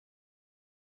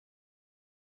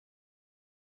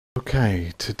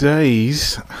Okay,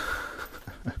 today's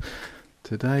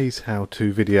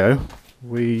how-to video,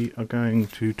 we are going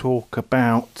to talk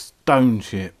about stone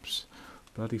chips.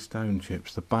 Bloody stone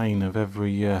chips, the bane of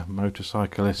every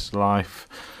motorcyclist's life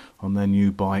on their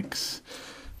new bikes.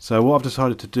 So what I've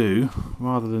decided to do,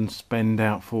 rather than spend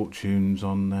out fortunes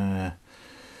on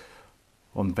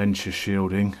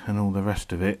Ventureshielding and all the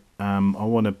rest of it, I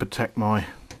want to protect my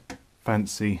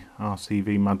fancy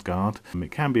RCV mudguard.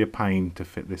 It can be a pain to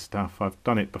fit this stuff. I've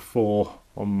done it before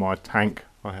on my tank.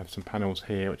 I have some panels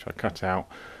here which I cut out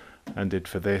and did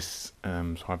for this,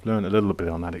 so I've learned a little bit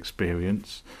on that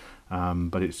experience,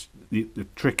 but it's the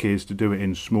trick is to do it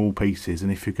in small pieces,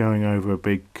 and if you're going over a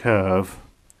big curve,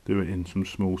 do it in some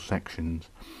small sections.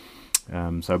 So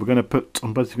I'm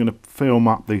basically going to film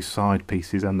up these side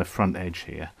pieces and the front edge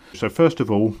here. So first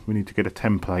of all, we need to get a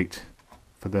template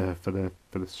for the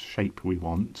shape we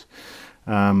want.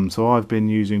 So I've been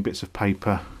using bits of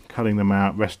paper, cutting them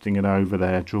out, resting it over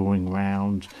there, drawing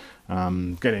round,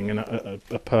 getting a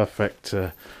perfect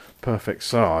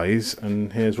size.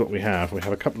 And here's what we have. We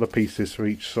have a couple of pieces for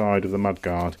each side of the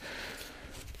mudguard.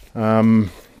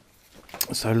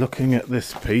 So looking at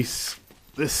this piece,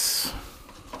 that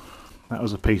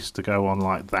was a piece to go on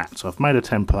like that. So I've made a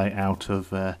template out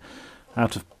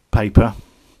of paper.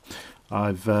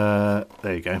 There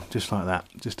you go, just like that,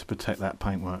 just to protect that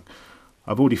paintwork.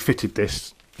 I've already fitted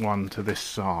this one to this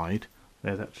side.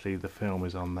 There's actually the film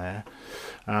is on there.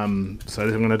 So I'm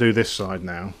going to do this side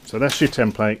now. So that's your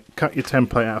template. Cut your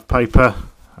template out of paper.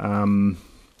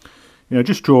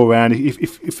 Just draw around.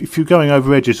 If you're going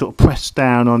over edges, sort of press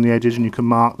down on the edges, and you can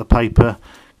mark the paper,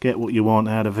 get what you want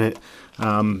out of it.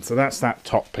 So that's that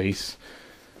top piece.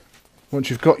 Once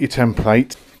you've got your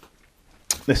template,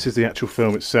 this is the actual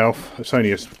film itself. It's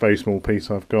only a very small piece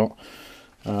I've got.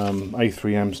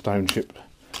 A3M stone chip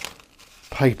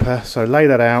paper. So lay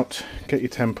that out, get your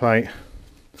template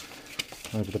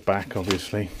over the back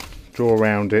obviously, draw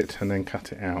around it and then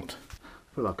cut it out.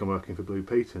 I feel like I'm working for Blue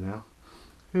Peter now.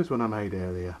 Here's one I made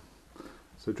earlier.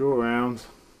 So draw around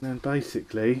and then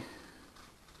basically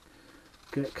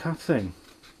get cutting.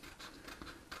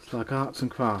 It's like arts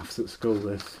and crafts at school,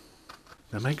 this.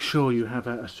 Now make sure you have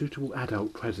a suitable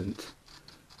adult present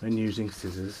when using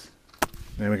scissors.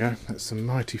 There we go, that's some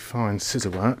mighty fine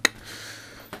scissor work.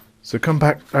 So come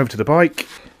back over to the bike,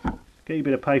 get your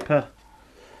bit of paper,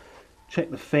 check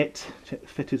the fit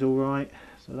is alright.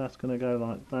 So that's going to go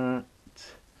like that.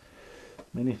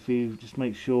 And if you just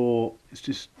make sure it's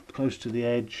just close to the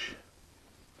edge,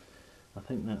 I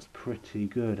think that's pretty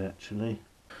good actually.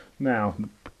 Now, the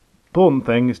important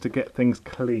thing is to get things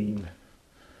clean.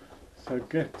 So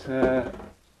get a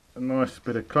nice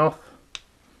bit of cloth,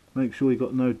 make sure you've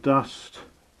got no dust,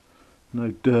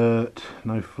 no dirt,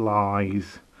 no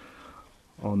flies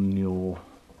on your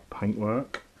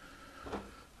paintwork.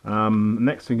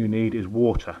 Next thing you need is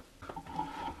water.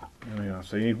 There we are,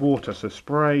 so you need water, so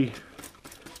spray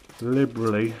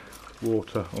liberally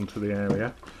water onto the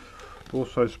area.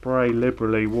 Also spray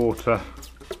liberally water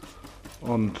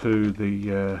onto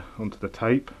the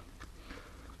tape.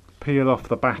 Peel off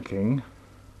the backing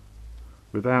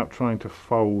without trying to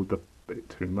fold it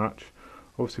too much.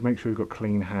 Obviously make sure you've got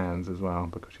clean hands as well,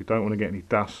 because you don't want to get any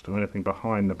dust or anything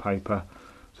behind the paper,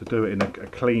 so do it in a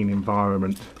clean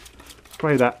environment.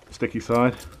 Spray that sticky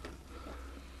side.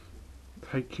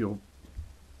 Take your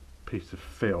piece of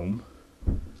film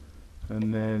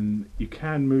and then you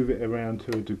can move it around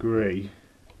to a degree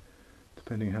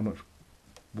depending how much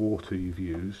water you've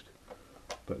used,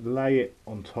 but lay it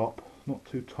on top. Not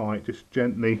too tight, just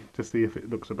gently to see if it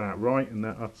looks about right, and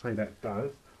that I'd say that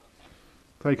does.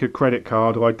 Take a credit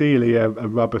card, or ideally a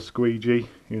rubber squeegee,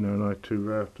 like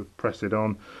to press it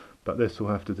on, but this will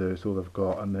have to do, it's all I've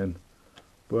got, and then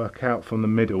work out from the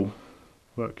middle,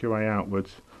 work your way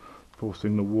outwards,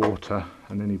 forcing the water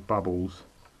and any bubbles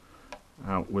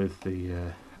out with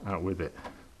it.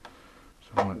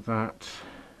 So like that.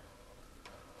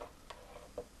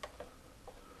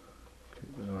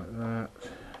 Keep it like that.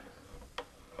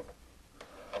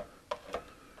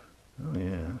 Oh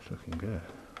yeah, that's looking good.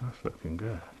 That's looking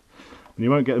good. And you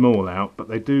won't get them all out, but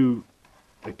they do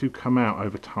come out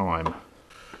over time.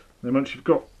 Then once you've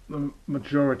got the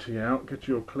majority out, get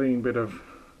your clean bit of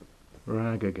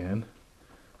rag again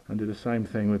and do the same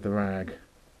thing with the rag,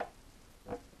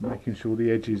 making sure the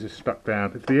edges are stuck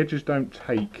down. If the edges don't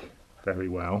take very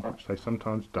well, which they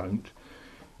sometimes don't,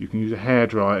 you can use a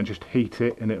hairdryer and just heat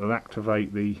it and it will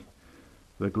activate the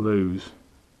glues.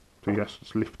 See, that's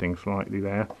just lifting slightly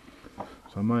there.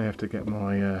 So I may have to get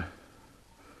my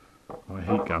my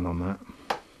heat gun on that.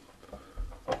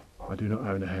 I do not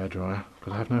own a hairdryer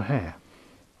because I have no hair.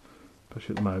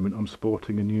 Especially at the moment, I'm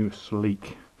sporting a new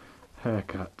sleek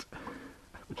haircut,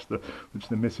 which the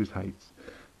missus hates.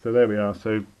 So there we are.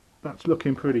 So that's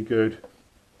looking pretty good.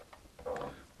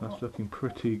 That's looking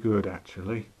pretty good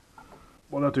actually.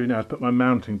 What I'll do now is put my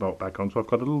mounting bolt back on. So I've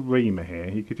got a little reamer here.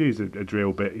 You could use a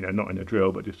drill bit, you know, not in a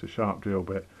drill, but just a sharp drill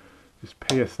bit. Just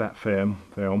pierce that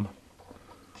film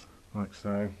like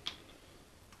so.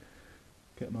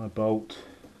 Get my bolt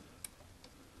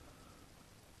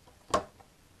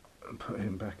and put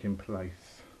him back in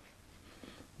place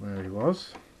where he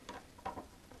was.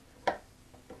 So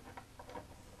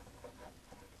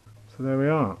there we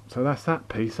are. So that's that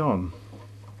piece on.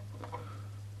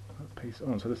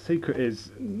 So the secret is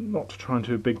not to try and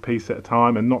do a big piece at a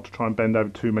time, and not to try and bend over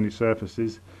too many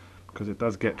surfaces, because it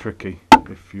does get tricky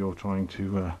if you're trying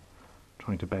to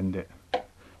bend it. If you're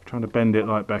trying to bend it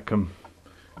like Beckham,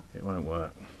 it won't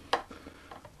work.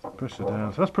 Push it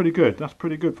down. So that's pretty good. That's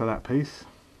pretty good for that piece.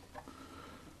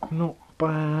 Not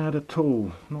bad at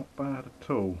all. Not bad at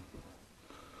all.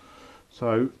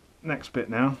 So next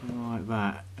bit now, like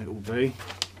that it will be.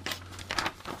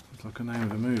 It's like a name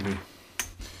of a movie.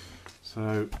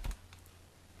 So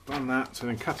done that. So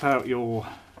then cut out your.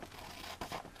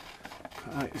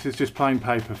 This is just plain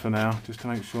paper for now, just to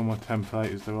make sure my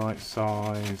template is the right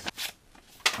size.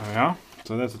 There we are.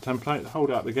 So there's the template. Hold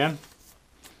it up again.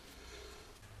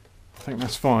 I think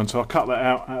that's fine. So I'll cut that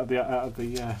out of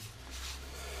the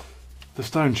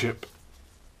stone chip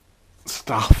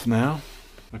stuff now.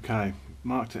 Okay,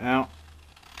 marked it out.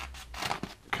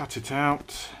 Cut it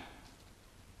out.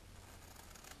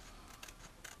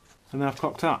 And now I've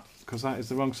cocked up, because that is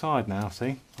the wrong side now,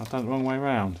 see? I've done it the wrong way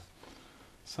round.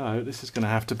 So this is going to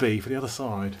have to be for the other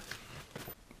side.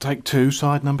 Take 2,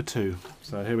 side number 2.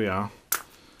 So here we are.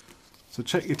 So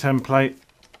check your template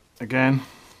again.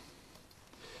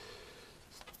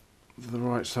 The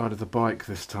right side of the bike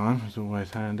this time is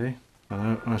always handy. I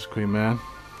know, ice cream man.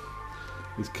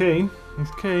 He's keen,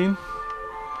 he's keen.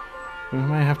 We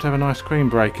may have to have an ice cream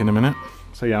break in a minute.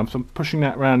 So yeah, I'm pushing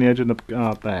that around the edge of the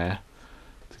guard there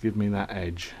to give me that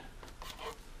edge.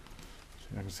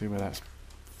 So I can see where that's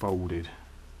folded.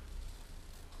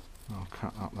 I'll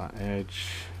cut up that edge.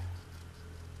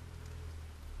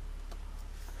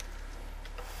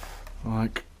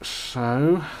 Like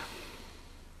so.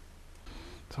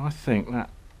 So I think that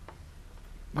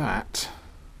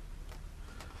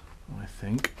I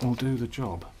think will do the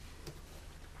job.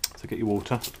 So get your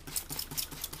water.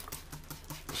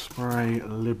 Spray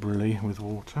liberally with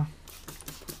water.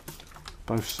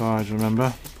 Both sides,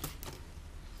 remember.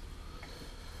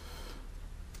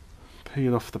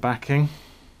 Peel off the backing.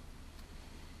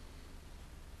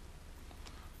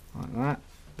 Like that.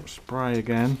 Spray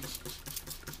again.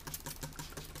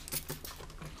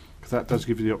 Because that does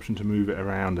give you the option to move it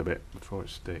around a bit before it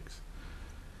sticks.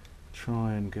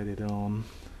 Try and get it on.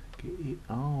 Get it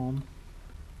on.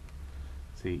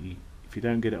 See, if you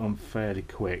don't get it on fairly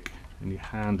quick and you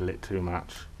handle it too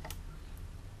much,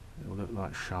 it will look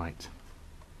like shite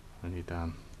when you're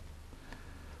done.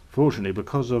 Fortunately,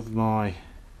 because of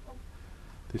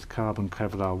this carbon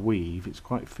Kevlar weave, it's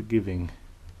quite forgiving.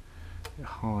 It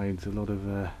hides a lot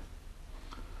of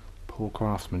poor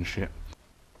craftsmanship.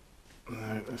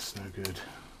 No, that's no good.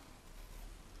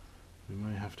 We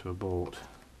may have to abort.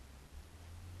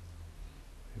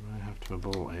 We may have to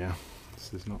abort here.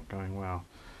 This is not going well.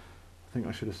 I think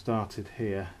I should have started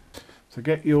here. So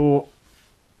get your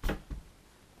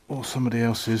or somebody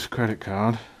else's credit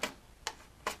card.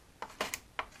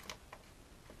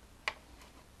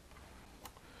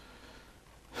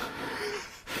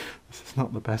 This is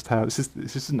not the best how. This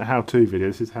isn't a how-to video.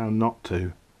 This is how not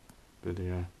to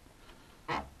video.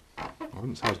 I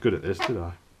didn't say I was good at this, did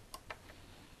I?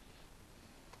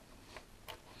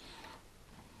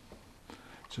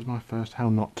 This is my first how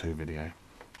not to video.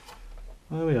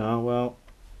 There we are. Well,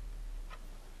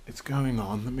 it's going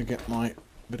on. Let me get my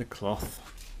bit of cloth.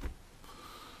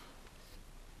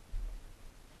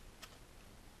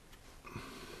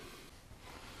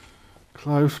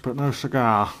 Close but no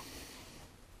cigar.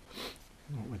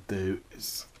 What we do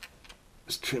is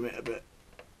just trim it a bit.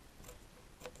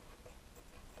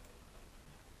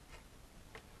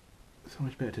 It's so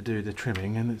much better to do the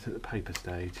trimming and it's at the paper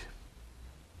stage.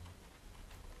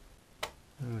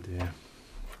 Oh dear,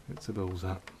 it's the balls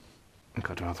up. I think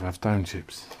I'd rather have stone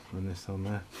chips than this on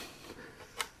there.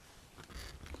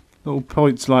 Little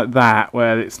points like that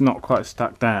where it's not quite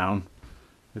stuck down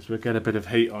is we'll get a bit of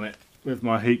heat on it with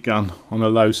my heat gun on a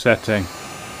low setting.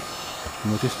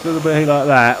 And we'll just a little bit of heat like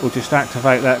that, we'll just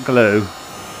activate that glue.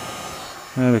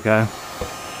 There we go.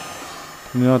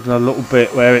 And the odd little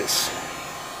bit where it's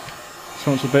just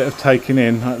wants a bit of taking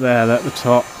in, like there at the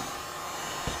top.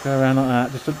 Go around like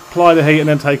that. Just apply the heat and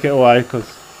then take it away,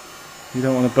 because you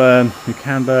don't want to burn. You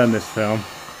can burn this film.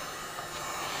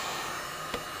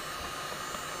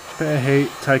 Bit of heat,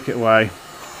 take it away.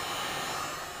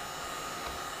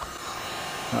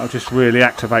 That'll just really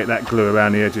activate that glue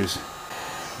around the edges.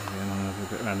 And I'll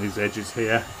have a bit around these edges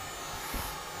here.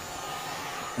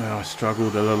 Now I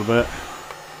struggled a little bit.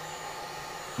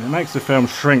 And it makes the film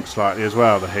shrink slightly as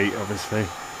well, the heat obviously.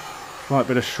 Slight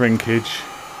bit of shrinkage.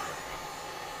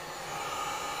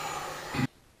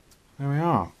 There we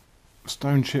are.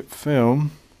 Stone chip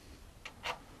film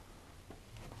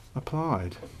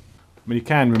applied. I mean, you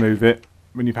can remove it.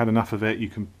 When you've had enough of it, you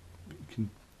can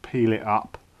peel it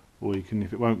up, or you can,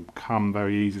 if it won't come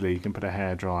very easily, you can put a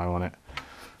hairdryer on it.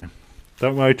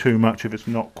 Don't worry too much if it's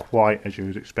not quite as you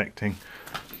was expecting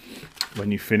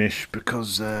when you finish,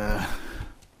 because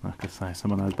like I say,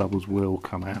 some of those bubbles will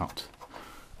come out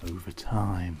over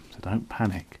time, so don't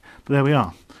panic. But there we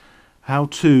are. How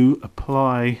to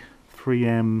apply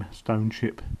 3M stone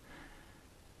chip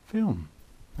film.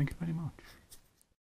 Thank you very much.